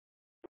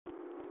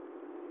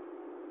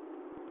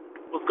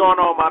What's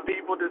going on, my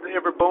people? This is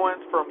Everett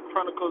Bowens from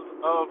Chronicles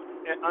of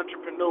an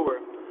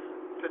Entrepreneur.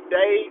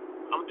 Today,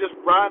 I'm just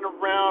riding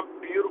around.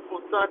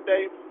 Beautiful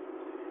Sunday.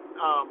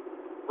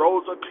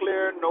 Roads are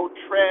clear, no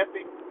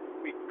traffic.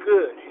 We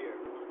good here.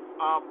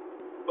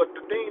 But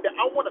the thing that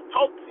I want to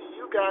talk to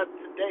you guys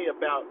today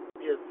about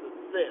is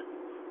success.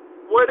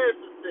 What is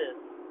success?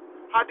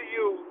 How do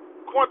you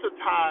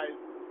quantize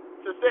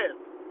success?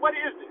 What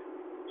is it?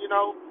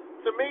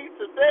 To me,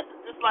 success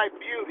is just like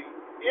beauty.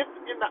 It's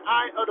in the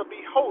eye of the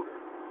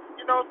beholder.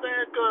 You know what I'm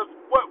saying? Because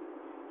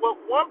what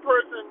one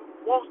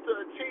person wants to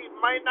achieve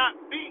may not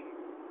be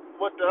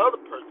what the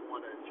other person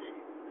wants to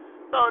achieve.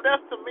 So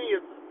that's to me is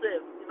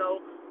success.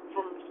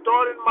 From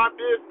starting my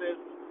business,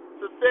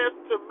 success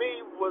to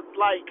me was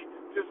like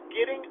just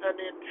getting an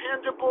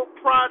intangible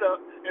product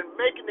and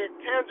making it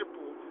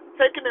tangible,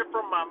 taking it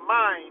from my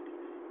mind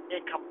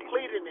and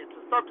completing it to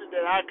something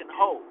that I can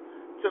hold.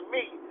 To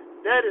me,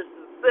 that is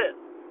success.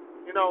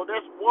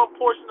 That's one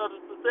portion of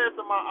the success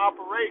of my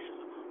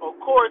operation. Of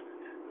course,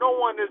 no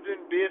one is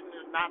in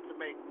business not to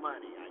make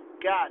money. I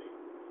got it.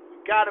 We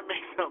got to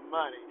make some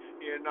money.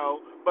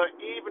 But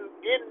even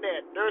in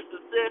that, there's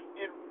success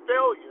in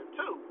failure,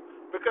 too.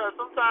 Because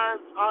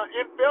sometimes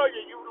in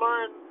failure, you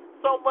learn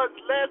so much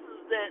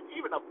lessons that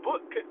even a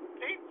book couldn't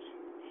teach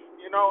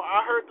you. I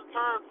heard the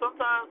term,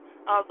 sometimes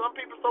some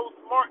people so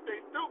smart they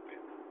stupid.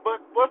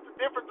 But what's the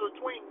difference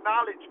between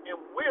knowledge and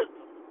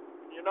wisdom?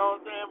 You know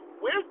what I'm saying?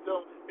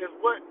 Wisdom is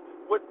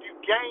what you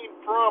gain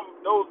from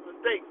those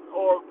mistakes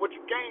or what you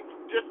gain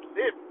from just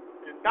living.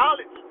 And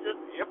knowledge is just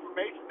the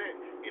information that,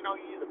 you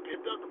either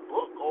picked up the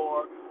book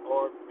or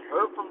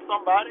heard from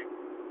somebody.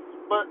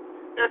 But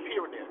that's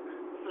here and there.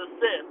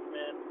 Success,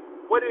 man.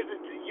 What is it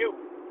to you?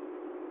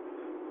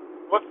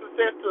 What's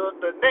success to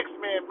the next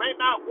man may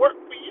not work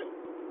for you.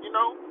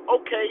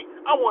 Okay,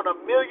 I want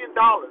 $1 million.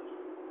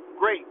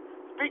 Great.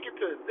 Speaking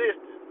to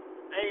existence,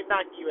 ain't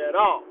knocking you at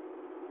all.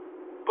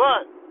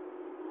 But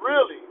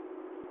really,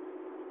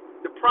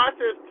 the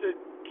process to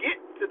get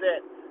to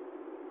that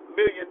 $1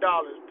 million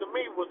to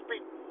me will speak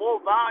more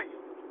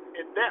volume.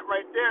 And that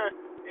right there,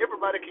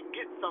 everybody can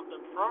get something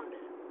from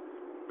that.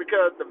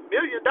 Because the $1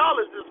 million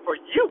is for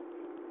you.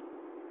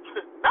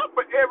 Not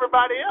for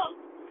everybody else.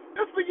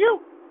 It's for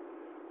you.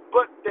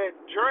 But that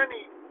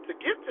journey to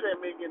get to that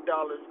 $1 million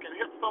can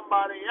help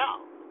somebody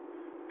out.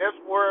 That's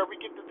where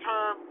we get the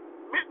term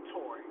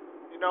mentoring.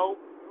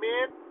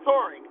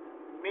 Mentoring.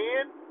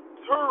 Men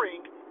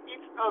touring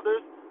each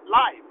other's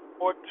life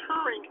or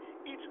touring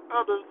each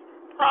other's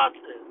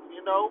process.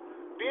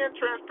 Being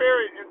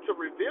transparent and to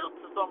reveal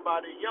to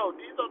somebody,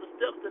 these are the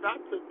steps that I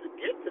took to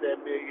get to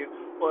that million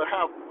or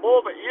have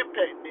more of an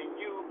impact than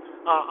you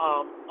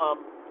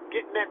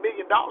getting that $1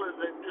 million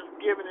and just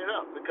giving it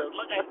up. Because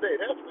like I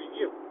said, that's for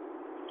you.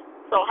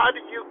 So how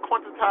do you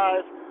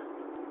quantize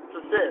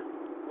success?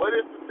 What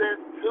is success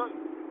to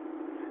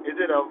you? Is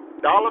it a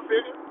dollar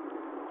figure?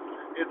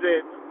 Is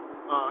it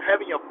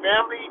having your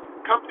family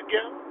come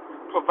together,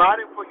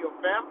 providing for your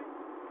family,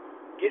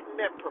 getting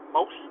that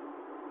promotion,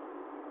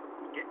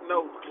 getting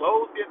those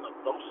clothes, getting a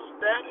social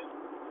status?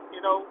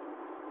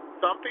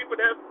 Some people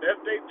that's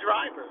their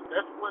driver.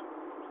 That's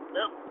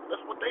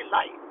what they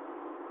like.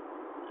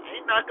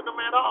 Ain't knocking them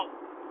at all.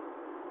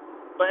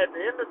 But at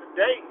the end of the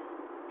day,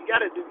 you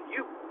got to do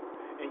you,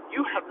 and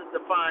you have to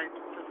define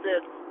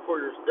success for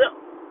yourself.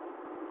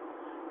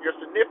 Your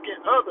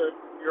significant other,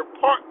 your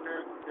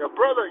partner, your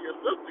brother, your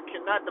sister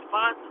cannot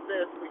define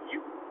success for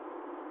you.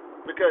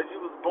 Because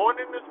you was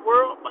born in this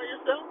world by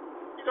yourself,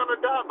 you're going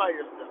to die by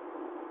yourself.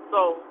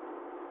 So,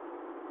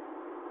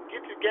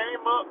 get your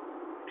game up,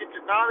 get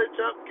your knowledge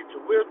up, get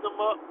your wisdom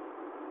up,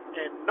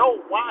 and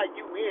know why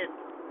you in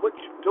what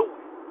you're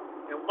doing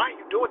and why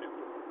you're doing it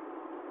for.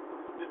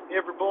 This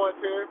is Everett Bowens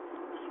here.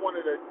 Just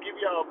wanted to give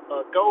y'all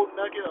a gold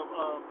nugget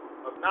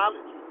of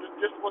knowledge.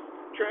 This was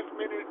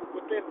transmitted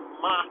within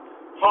my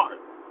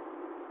heart.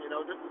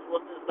 This is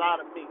what's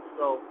inside of me.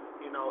 So,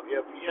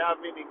 if you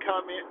have any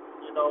comment,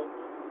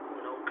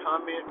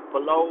 comment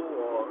below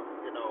or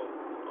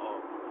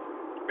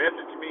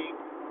message me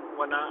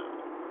when I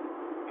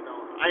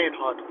ain't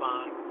hard to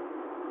find.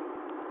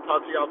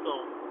 Talk to y'all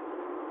soon.